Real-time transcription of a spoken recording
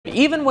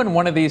Even when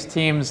one of these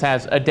teams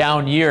has a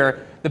down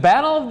year, the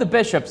Battle of the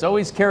Bishops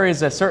always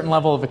carries a certain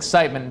level of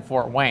excitement in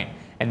Fort Wayne.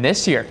 And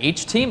this year,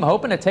 each team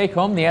hoping to take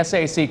home the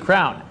SAC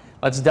crown.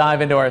 Let's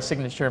dive into our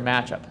signature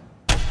matchup.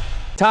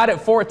 Tied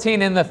at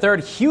 14 in the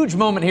third, huge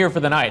moment here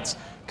for the Knights.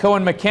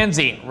 Cohen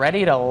McKenzie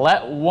ready to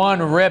let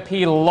one rip.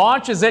 He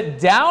launches it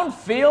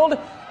downfield,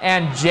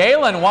 and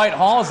Jalen White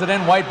hauls it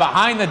in. White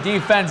behind the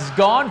defense,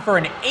 gone for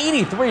an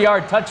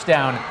 83-yard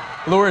touchdown.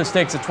 Luers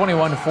takes a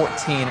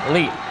 21-14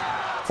 lead.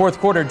 Fourth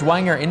quarter,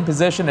 Dwenger in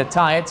position to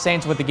tie it.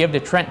 Saints with the give to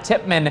Trent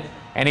Tipman,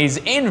 and he's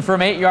in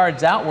from 8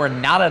 yards out. We're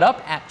knotted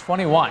up at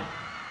 21.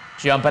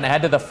 Jumping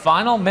ahead to the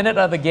final minute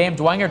of the game,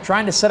 Dwenger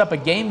trying to set up a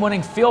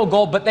game-winning field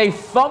goal, but they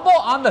fumble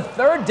on the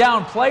third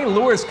down play.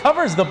 Luers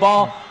covers the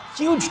ball.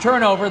 Huge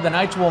turnover. The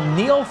Knights will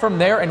kneel from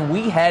there, and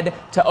we head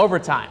to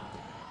overtime.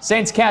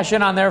 Saints cash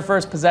in on their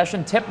first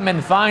possession.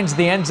 Tipman finds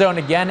the end zone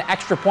again.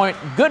 Extra point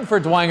good for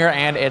Dwenger,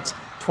 and it's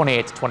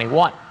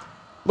 28-21.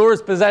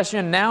 Luers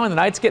possession now, and the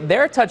Knights get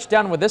their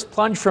touchdown with this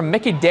plunge from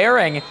Mickey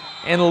Daring.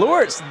 And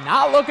Luers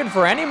not looking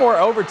for any more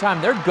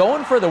overtime. They're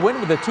going for the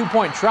win with a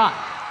 2-point try.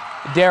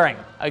 Daring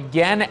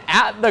again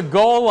at the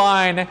goal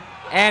line,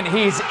 and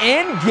he's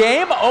in.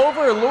 Game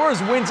over.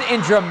 Luers wins in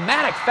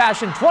dramatic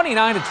fashion,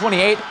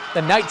 29-28.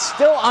 The Knights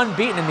still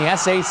unbeaten in the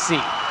SAC.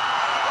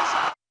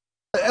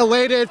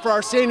 Elated for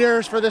our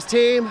seniors, for this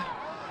team,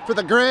 for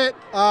the grit,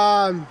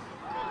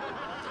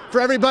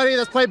 for everybody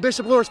that's played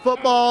Bishop Luers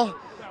football.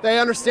 They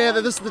understand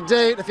that this is the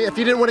date. If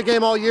you didn't win a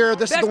game all year,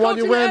 this is the one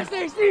you win.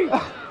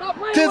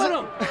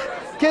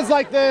 Kids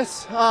like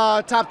this,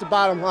 top to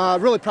bottom,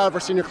 really proud of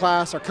our senior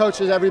class, our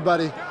coaches,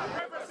 everybody.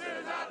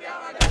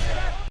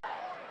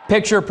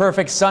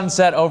 Picture-perfect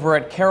sunset over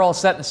at Carroll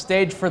set the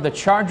stage for the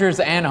Chargers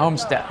and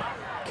Homestead.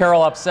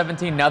 Carroll up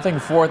 17-0,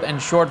 fourth and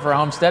short for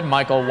Homestead.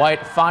 Michael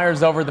White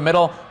fires over the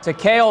middle to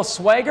Kale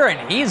Swagger,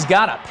 and he's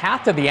got a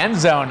path to the end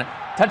zone.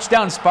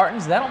 Touchdown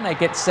Spartans, that'll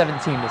make it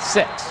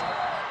 17-6.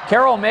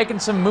 Carroll making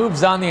some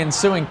moves on the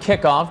ensuing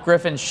kickoff.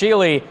 Griffin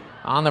Sheely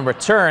on the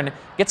return.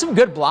 Gets some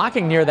good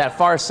blocking near that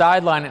far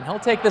sideline, and he'll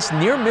take this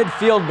near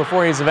midfield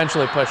before he's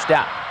eventually pushed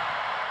out.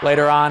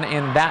 Later on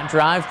in that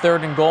drive,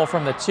 third and goal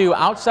from the 2.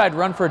 Outside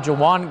run for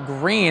Jawan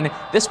Green.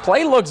 This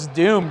play looks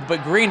doomed,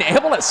 but Green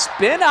able to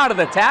spin out of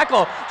the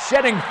tackle,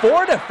 shedding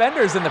 4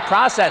 defenders in the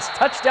process.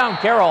 Touchdown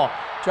Carroll.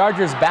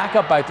 Chargers back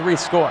up by 3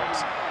 scores.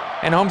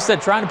 And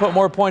Homestead trying to put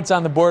more points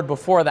on the board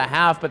before the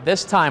half, but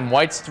this time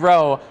White's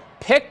throw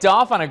picked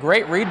off on a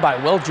great read by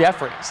Will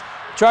Jeffries.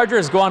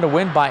 Chargers go on to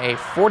win by a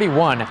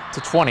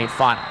 41-20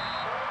 final.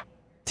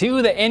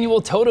 To the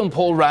annual totem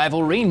pole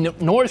rivalry,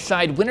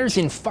 Northside winners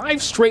in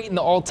 5 straight in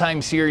the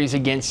all-time series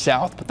against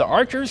South, but the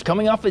Archers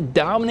coming off a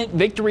dominant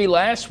victory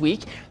last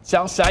week.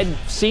 Southside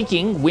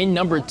seeking win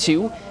number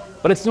 2,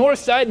 but it's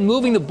Northside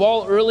moving the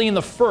ball early in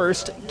the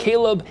first.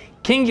 Caleb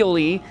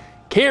Kingley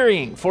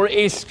carrying for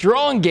a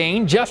strong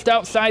gain just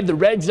outside the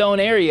red zone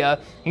area.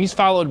 He's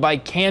followed by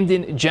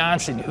Camden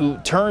Johnson, who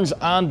turns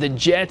on the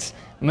Jets,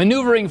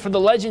 maneuvering for the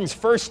Legends'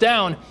 first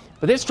down.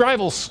 But this drive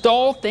will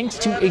stall thanks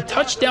to a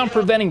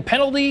touchdown-preventing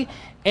penalty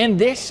and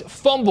this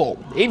fumble.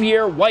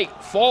 Xavier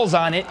White falls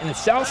on it, and the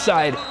south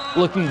side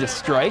looking to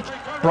strike.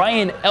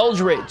 Brian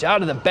Eldridge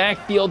out of the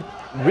backfield,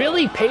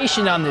 really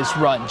patient on this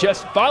run,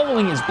 just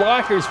following his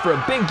blockers for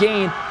a big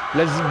gain.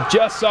 But as you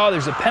just saw,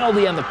 there's a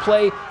penalty on the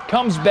play,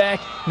 comes back.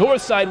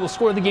 Northside will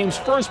score the game's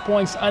first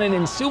points on an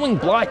ensuing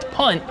blocked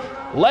punt.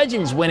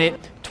 Legends win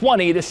it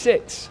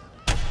 20-6.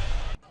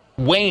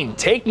 Wayne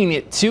taking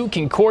it to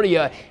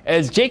Concordia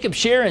as Jacob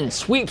Sharon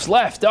sweeps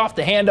left off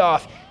the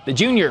handoff. The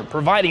junior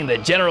providing the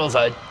Generals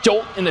a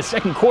jolt in the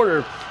second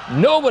quarter.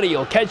 Nobody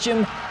will catch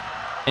him,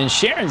 and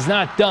Sharon's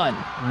not done.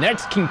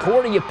 Next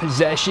Concordia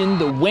possession,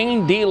 the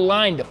Wayne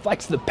D-line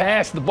deflects the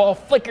pass. The ball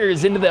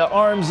flickers into the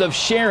arms of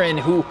Sharon,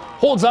 who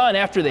holds on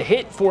after the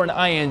hit for an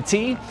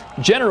INT.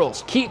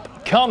 Generals keep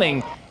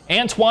coming.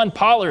 Antoine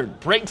Pollard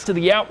breaks to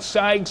the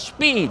outside,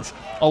 speeds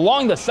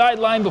along the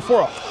sideline before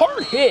a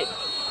hard hit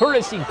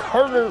courtesy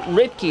Carter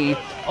Ritke,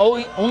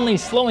 only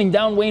slowing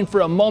down Wayne for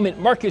a moment.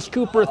 Marcus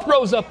Cooper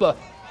throws up a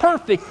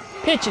perfect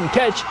pitch and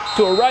catch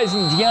to a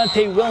rising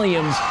Deontay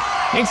Williams.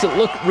 Makes it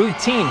look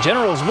routine.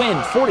 Generals win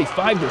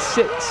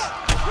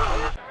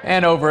 45-6.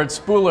 And over at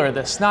Spooler,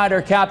 the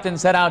Snyder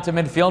captains head out to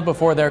midfield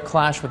before their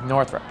clash with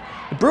Northrop.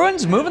 The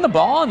Bruins moving the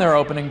ball on their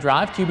opening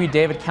drive. QB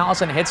David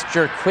Callison hits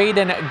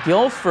Jerquaden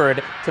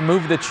Guilford to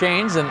move the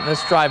chains, and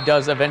this drive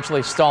does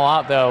eventually stall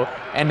out, though,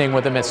 ending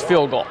with a missed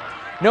field goal.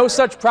 No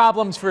such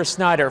problems for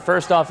Snyder.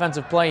 First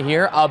offensive play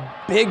here, a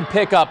big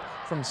pickup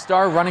from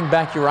star running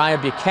back Uriah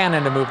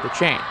Buchanan to move the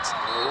chains.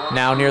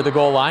 Now near the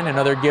goal line,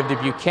 another give to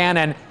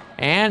Buchanan,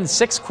 and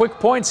 6 quick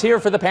points here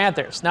for the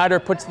Panthers. Snyder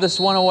puts this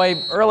one away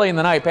early in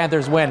the night.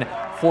 Panthers win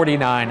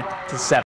 49-7.